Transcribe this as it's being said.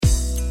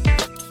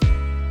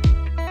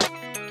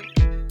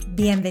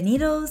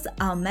Bienvenidos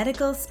al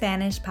Medical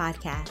Spanish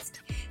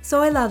Podcast.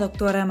 Soy la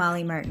doctora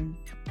Molly Merton.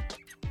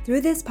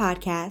 Through this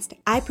podcast,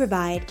 I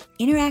provide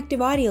interactive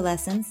audio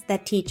lessons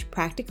that teach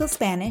practical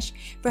Spanish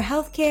for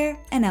healthcare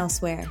and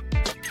elsewhere.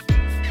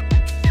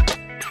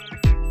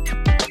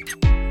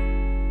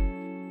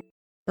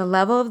 The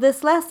level of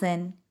this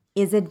lesson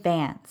is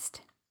advanced.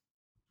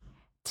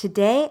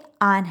 Today,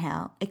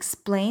 Angel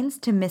explains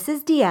to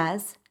Mrs.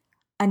 Diaz,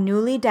 a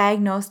newly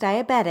diagnosed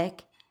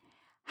diabetic,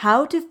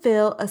 how to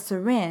fill a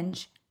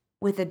syringe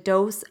with a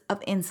dose of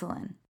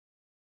insulin.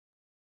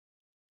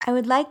 I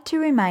would like to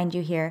remind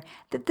you here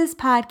that this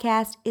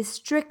podcast is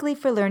strictly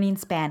for learning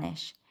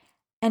Spanish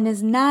and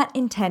is not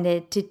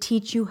intended to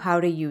teach you how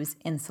to use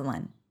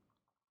insulin.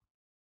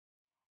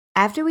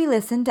 After we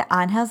listen to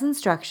Angel's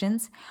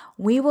instructions,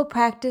 we will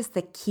practice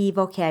the key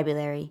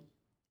vocabulary.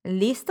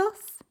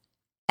 ¿Listos?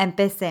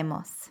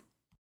 Empecemos.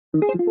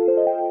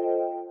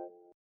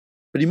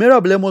 Primero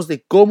hablemos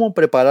de cómo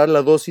preparar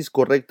la dosis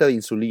correcta de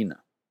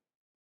insulina.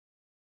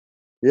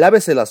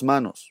 Lávese las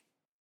manos.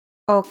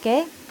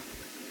 Ok.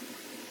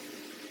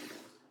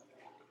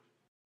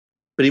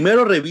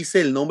 Primero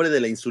revise el nombre de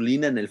la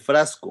insulina en el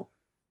frasco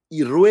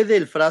y ruede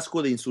el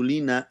frasco de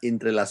insulina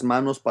entre las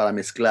manos para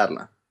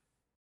mezclarla.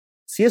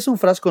 Si es un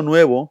frasco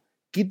nuevo,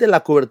 quite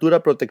la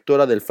cobertura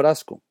protectora del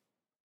frasco.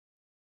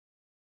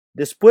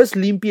 Después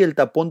limpie el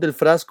tapón del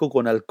frasco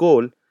con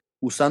alcohol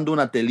usando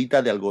una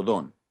telita de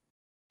algodón.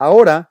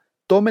 Ahora,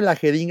 tome la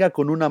jeringa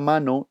con una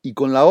mano y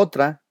con la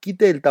otra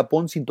quite el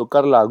tapón sin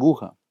tocar la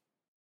aguja.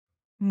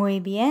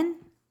 Muy bien.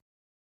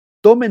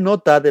 Tome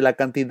nota de la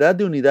cantidad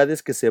de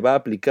unidades que se va a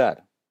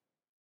aplicar.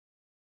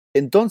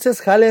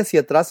 Entonces jale hacia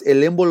atrás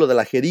el émbolo de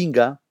la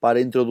jeringa para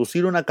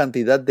introducir una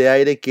cantidad de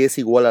aire que es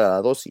igual a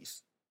la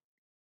dosis.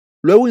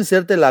 Luego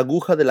inserte la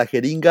aguja de la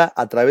jeringa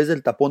a través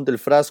del tapón del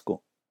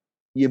frasco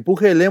y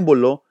empuje el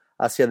émbolo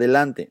hacia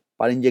adelante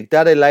para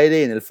inyectar el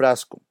aire en el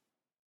frasco.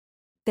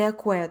 De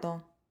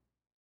acuerdo.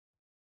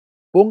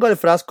 Ponga el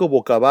frasco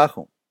boca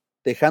abajo,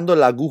 dejando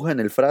la aguja en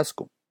el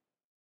frasco.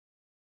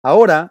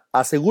 Ahora,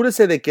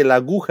 asegúrese de que la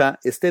aguja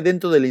esté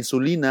dentro de la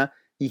insulina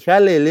y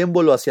jale el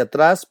émbolo hacia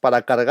atrás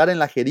para cargar en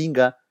la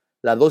jeringa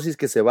la dosis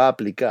que se va a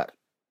aplicar.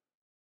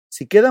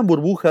 Si quedan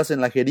burbujas en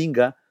la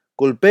jeringa,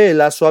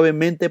 golpéela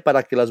suavemente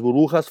para que las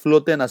burbujas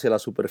floten hacia la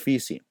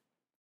superficie.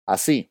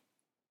 Así.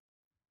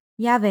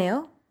 Ya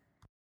veo.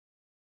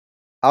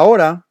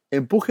 Ahora,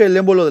 empuje el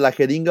émbolo de la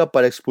jeringa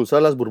para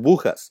expulsar las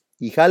burbujas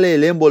y jale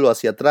el émbolo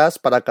hacia atrás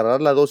para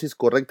cargar la dosis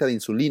correcta de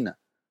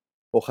insulina.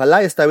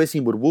 Ojalá esta vez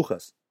sin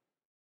burbujas.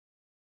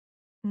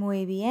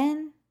 Muy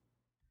bien.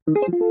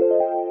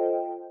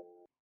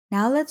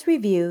 Now let's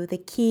review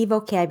the key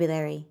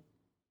vocabulary.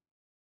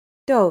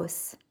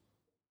 Dose.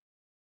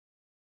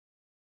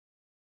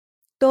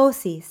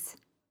 Dosis.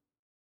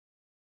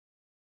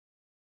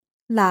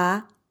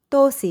 La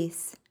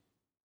dosis.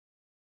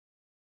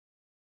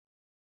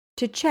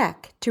 To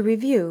check, to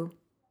review.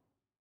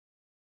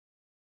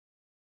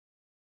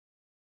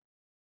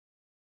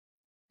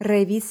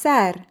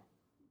 Revisar.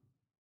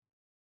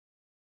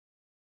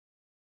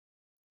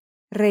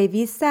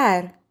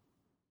 Revisar.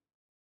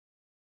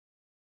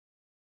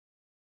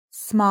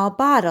 Small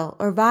bottle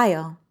or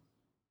vial.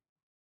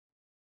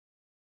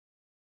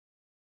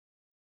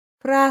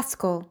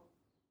 Frasco.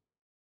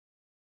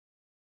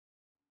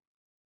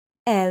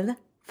 El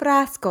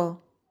frasco.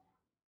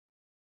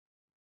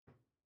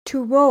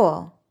 To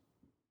roll.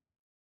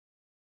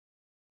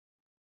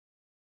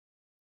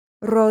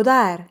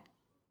 Rodar.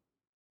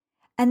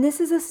 And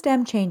this is a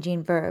stem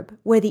changing verb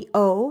where the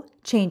O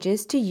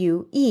changes to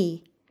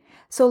UE.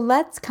 So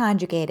let's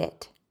conjugate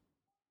it.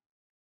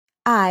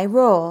 I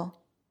roll.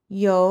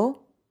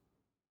 Yo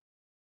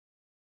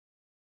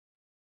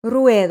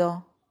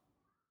ruedo.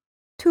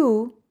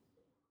 Tú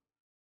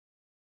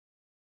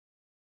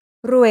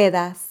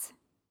ruedas.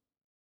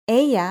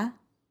 Ella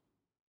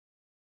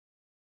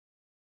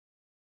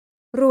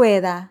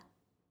rueda.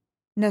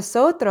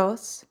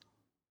 Nosotros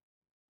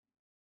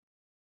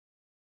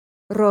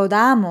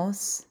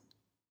rodamos.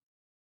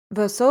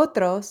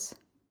 Vosotros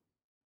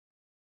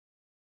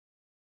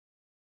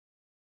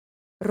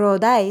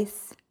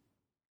rodáis.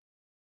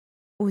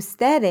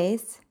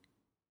 Ustedes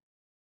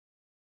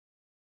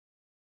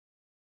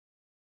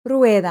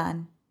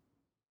ruedan.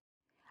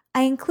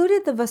 I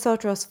included the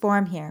vosotros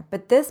form here,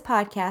 but this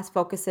podcast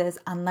focuses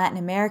on Latin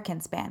American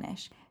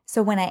Spanish.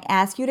 So when I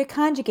ask you to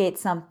conjugate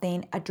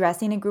something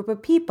addressing a group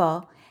of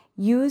people,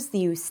 use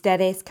the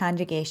ustedes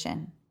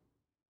conjugation.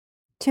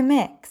 To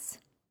mix.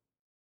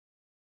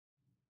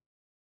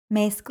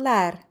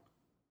 Mezclar.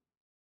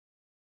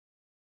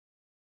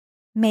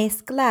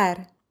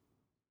 Mezclar.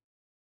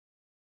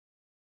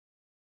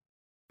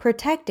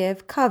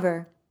 Protective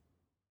cover.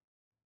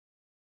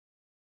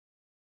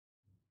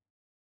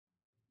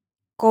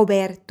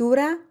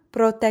 Cobertura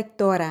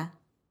protectora.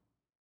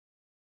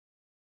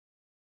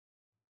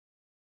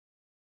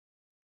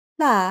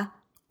 La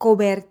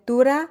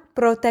cobertura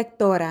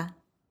protectora.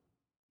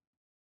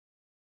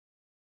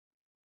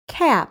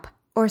 Cap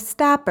or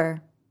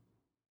stopper.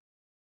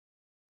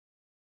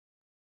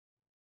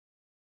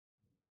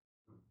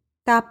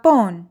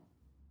 tapón,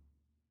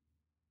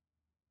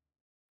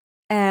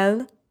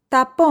 el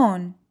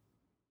tapón,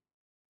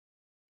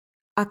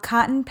 a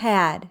cotton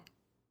pad,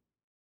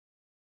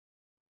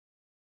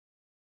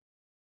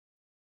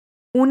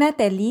 una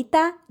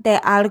telita de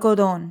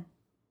algodón,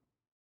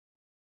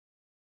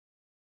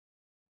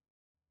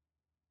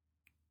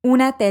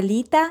 una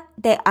telita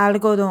de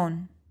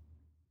algodón,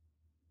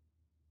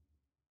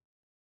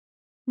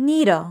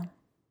 needle,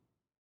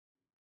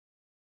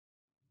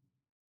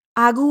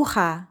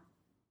 aguja,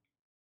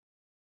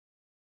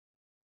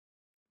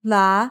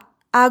 la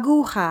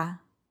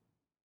aguja,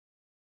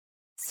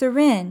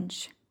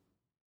 syringe,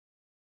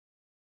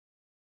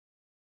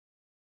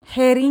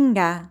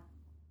 jeringa,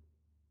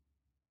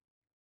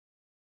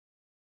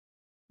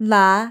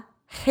 la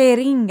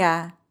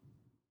jeringa,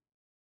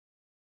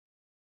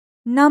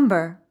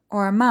 number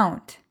or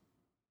amount,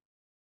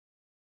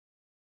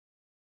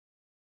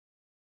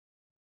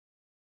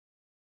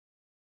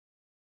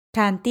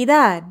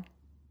 cantidad,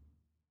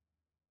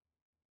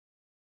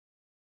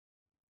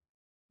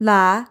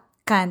 la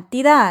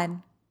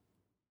cantidad,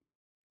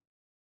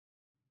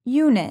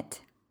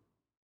 unit,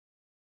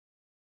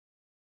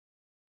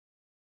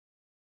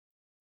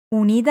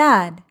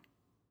 unidad,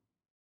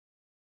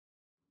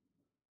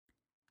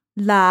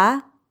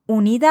 la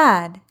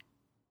unidad,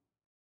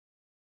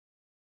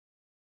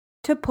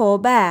 to pull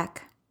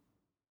back,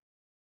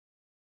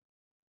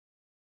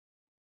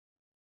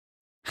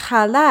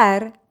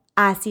 jalar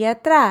hacia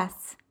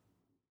atrás,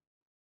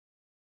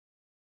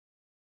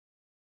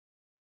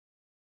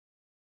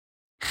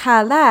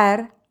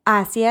 jalar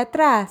hacia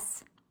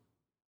atrás,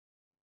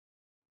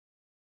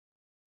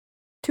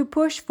 to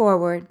push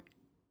forward,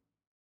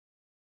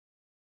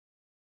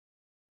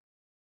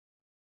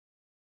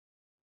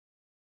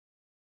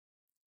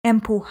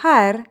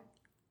 empujar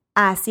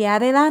hacia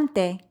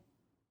adelante,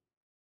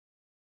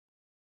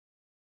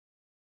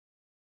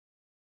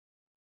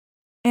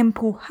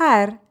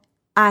 empujar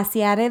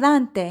hacia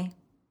adelante,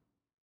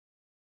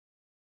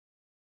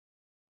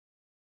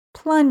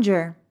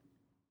 plunger,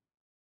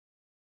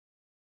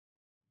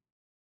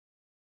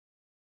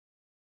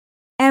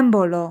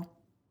 émbolo,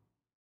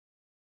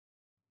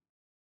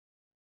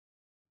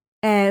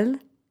 el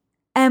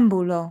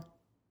émbulo,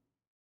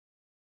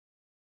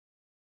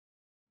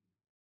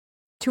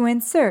 to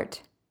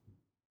insert,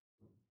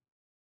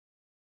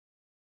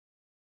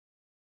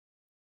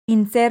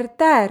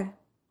 insertar,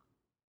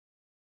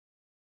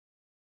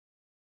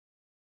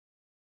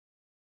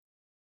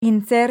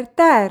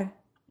 insertar,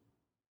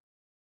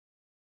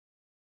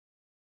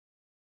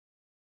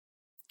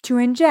 to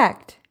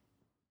inject,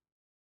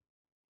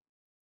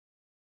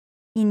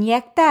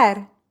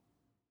 inyectar,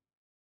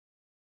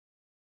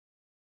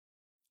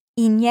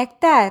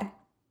 inyectar,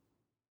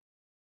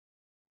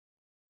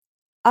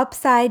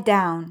 upside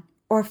down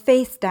or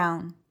face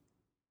down,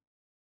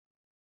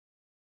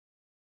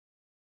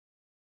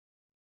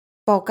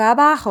 boca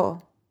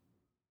abajo,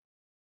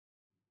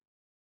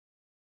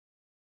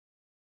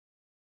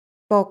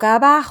 boca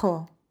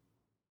abajo,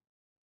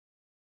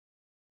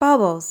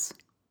 bubbles,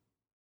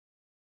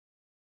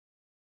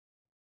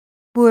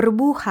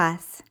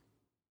 burbujas,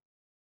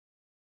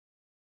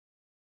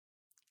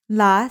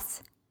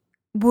 las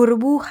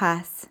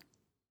burbujas,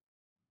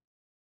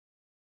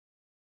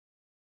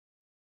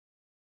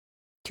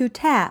 to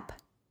tap,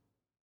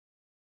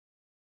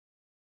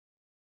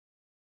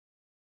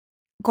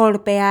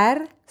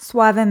 golpear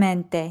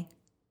suavemente,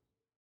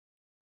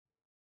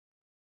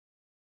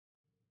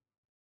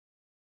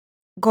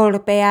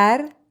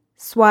 golpear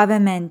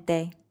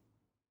suavemente,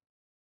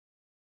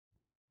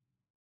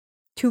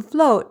 to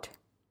float,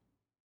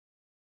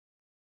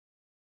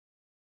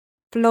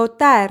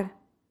 flotar,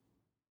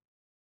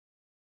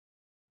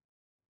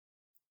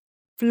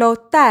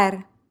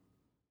 flotar,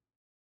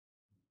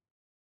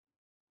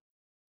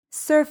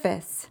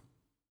 surface,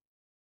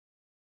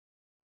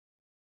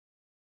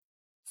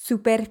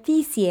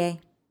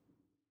 superficie,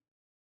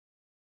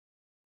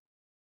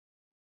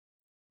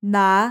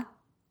 la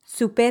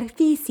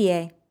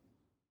superficie,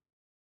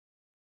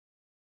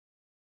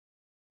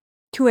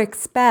 to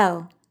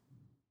expel,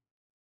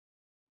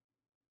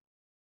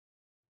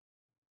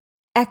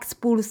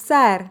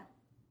 expulsar,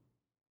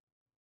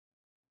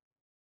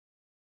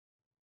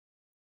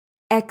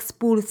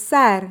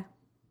 expulsar,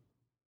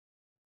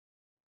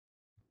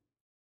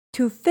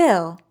 to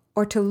fill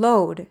or to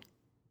load,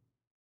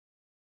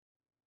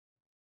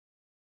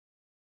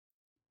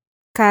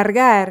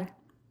 cargar,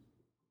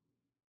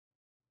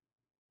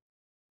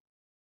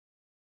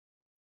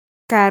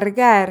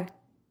 cargar.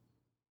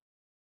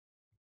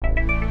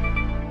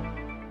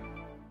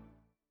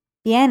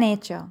 Bien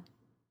hecho.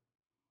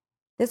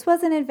 This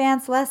was an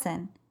advanced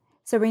lesson,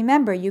 so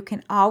remember you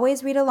can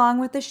always read along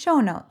with the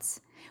show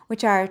notes,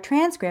 which are a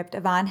transcript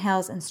of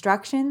Angel's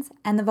instructions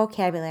and the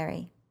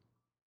vocabulary.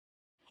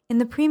 In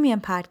the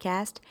premium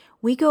podcast,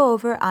 we go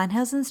over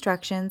Angel's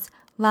instructions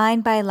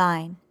line by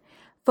line,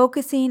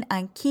 focusing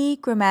on key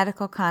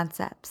grammatical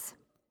concepts.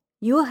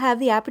 You will have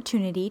the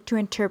opportunity to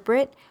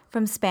interpret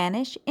from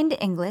Spanish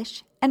into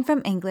English and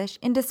from English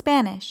into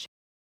Spanish.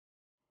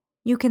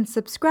 You can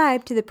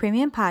subscribe to the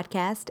premium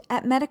podcast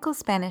at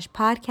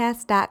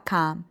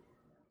medicalspanishpodcast.com.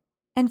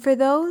 And for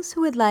those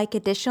who would like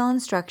additional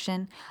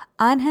instruction,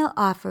 Angel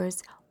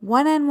offers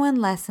one-on-one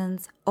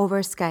lessons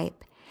over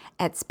Skype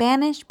at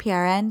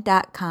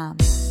SpanishPRN.com.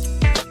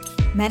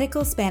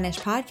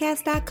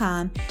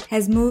 MedicalSpanishPodcast.com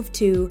has moved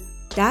to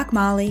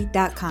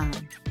DocMolly.com.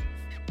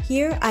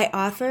 Here I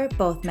offer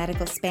both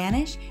medical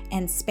Spanish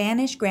and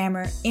Spanish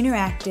grammar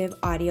interactive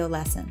audio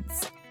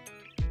lessons.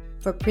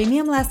 For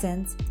premium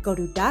lessons, go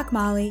to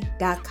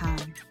DocMolly.com.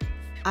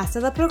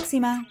 Hasta la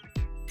próxima!